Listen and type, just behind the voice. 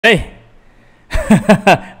Hey!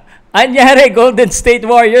 Anyari, Golden State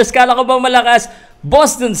Warriors. Kala ko bang malakas?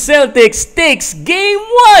 Boston Celtics takes Game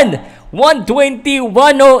 1.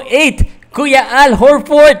 120-108. Kuya Al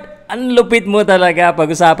Horford, ang lupit mo talaga.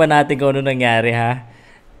 Pag-usapan natin kung ano nangyari, ha?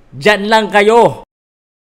 Diyan lang kayo.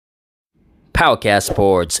 Powcast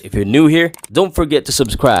Sports. If you're new here, don't forget to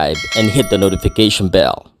subscribe and hit the notification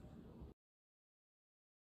bell.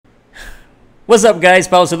 What's up, guys?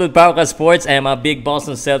 Pow Salud, Powcast Sports. I am a big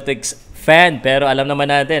Boston Celtics fan, pero alam naman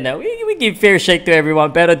natin na we give fair shake to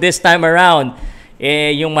everyone. Pero this time around,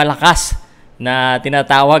 yung malakas na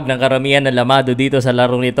tinatawag ng karamihan na lamado dito sa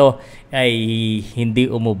larong ito ay hindi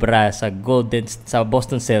umubra sa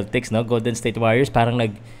Boston Celtics, no? Golden State Warriors. Parang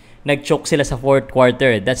nag-choke sila sa fourth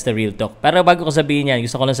quarter. That's the real talk. Pero bago ko sabihin yan,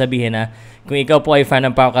 gusto ko lang sabihin na kung ikaw po ay fan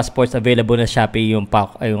ng Powcast Sports, available na Shopee yung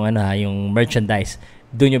merchandise.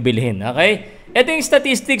 Doon nyo bilhin, okay? Ito yung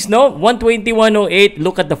statistics, no? 120-108.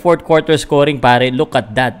 Look at the fourth quarter scoring, pare. Look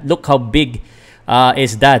at that. Look how big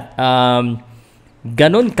is that.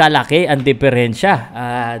 Ganun kalaki ang diferensya.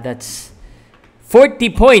 That's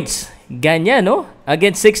 40 points. Ganyan, no?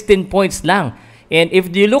 Against 16 points lang. And if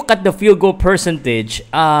you look at the field goal percentage,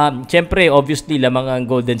 syempre, obviously, lamang ang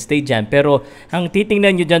Golden State dyan. Pero ang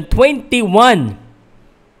titingnan nyo dyan,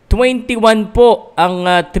 21 po ang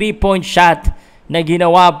 3-point shot na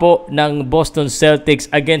ginawa po ng Boston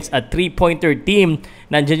Celtics against a 3-pointer team.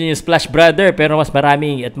 Nandiyan yung Splash Brother, pero mas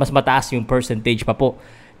marami at mas mataas yung percentage pa po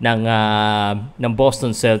ng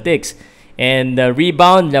Boston Celtics. And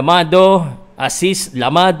rebound, lamado. Assist,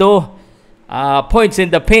 lamado. Points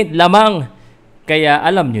in the paint, lamang. Kaya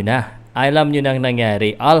alam nyo na. Alam nyo na ang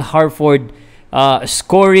nangyari. Al Horford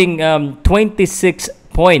scoring 26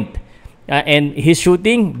 point. And his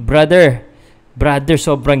shooting, brother,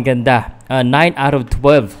 sobrang ganda. 9 out of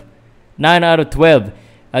 12. 9 out of 12.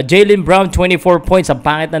 Jaylen Brown, 24 points. Ang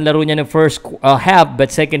pangit ng laro niya ng first half,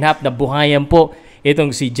 but second half, nabuhayan po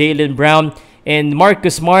itong si Jaylen Brown. And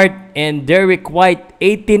Marcus Smart and Derrick White,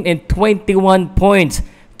 18 and 21 points.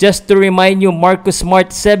 Just to remind you, Marcus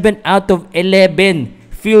Smart, 7 out of 11.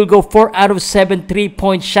 Field goal, 4 out of 7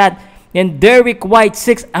 3-point shot. And Derrick White,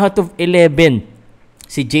 6 out of 11.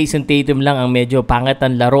 Si Jason Tatum lang ang medyo pangat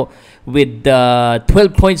ang laro with 12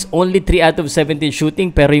 points, only 3 out of 17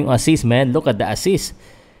 shooting. Pero yung assist, man, look at the assist.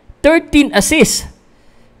 13 assists.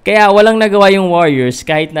 Kaya walang nagawa yung Warriors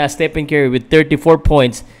kahit na Stephen Curry with 34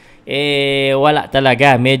 points. Wala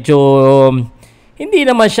talaga. Medyo hindi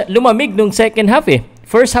naman siya lumamig nung second half eh.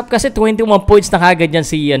 First half kasi 21 points na kagad yan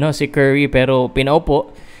si Curry, pero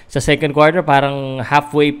pinaupo sa second quarter. Parang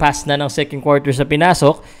halfway past na ng second quarter sa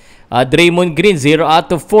pinasok. Draymond Green, 0 out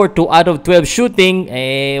of 4, 2 out of 12 shooting.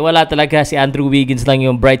 Wala talaga. Si Andrew Wiggins lang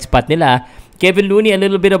yung bright spot nila. Kevin Looney, a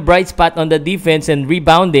little bit of bright spot on the defense and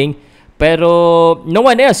rebounding. Pero no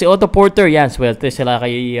one else. Si Otto Porter, yan. Swerte sila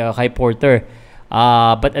kay Porter.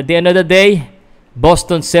 But at the end of the day,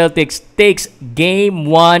 Boston Celtics takes Game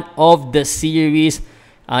 1 of the series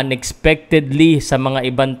unexpectedly sa mga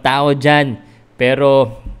ibang tao dyan.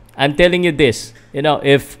 Pero I'm telling you this,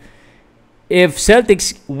 if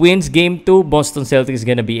Celtics wins Game 2, Boston Celtics is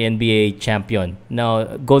gonna be NBA champion.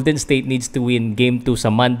 Now, Golden State needs to win Game 2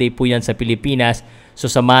 sa Monday po yan sa Pilipinas.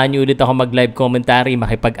 So, samahan nyo ulit ako mag-live commentary.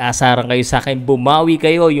 Makipag-asaran kayo sa akin. Bumawi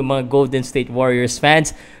kayo yung mga Golden State Warriors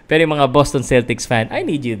fans. Pero yung mga Boston Celtics fan, I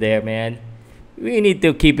need you there, man. We need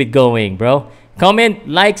to keep it going, bro. Comment,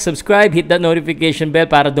 like, subscribe, hit that notification bell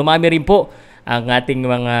para dumami rin po ang ating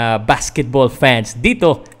mga basketball fans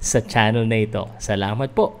dito sa channel na ito.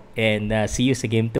 Salamat po. And see you sa Game 2.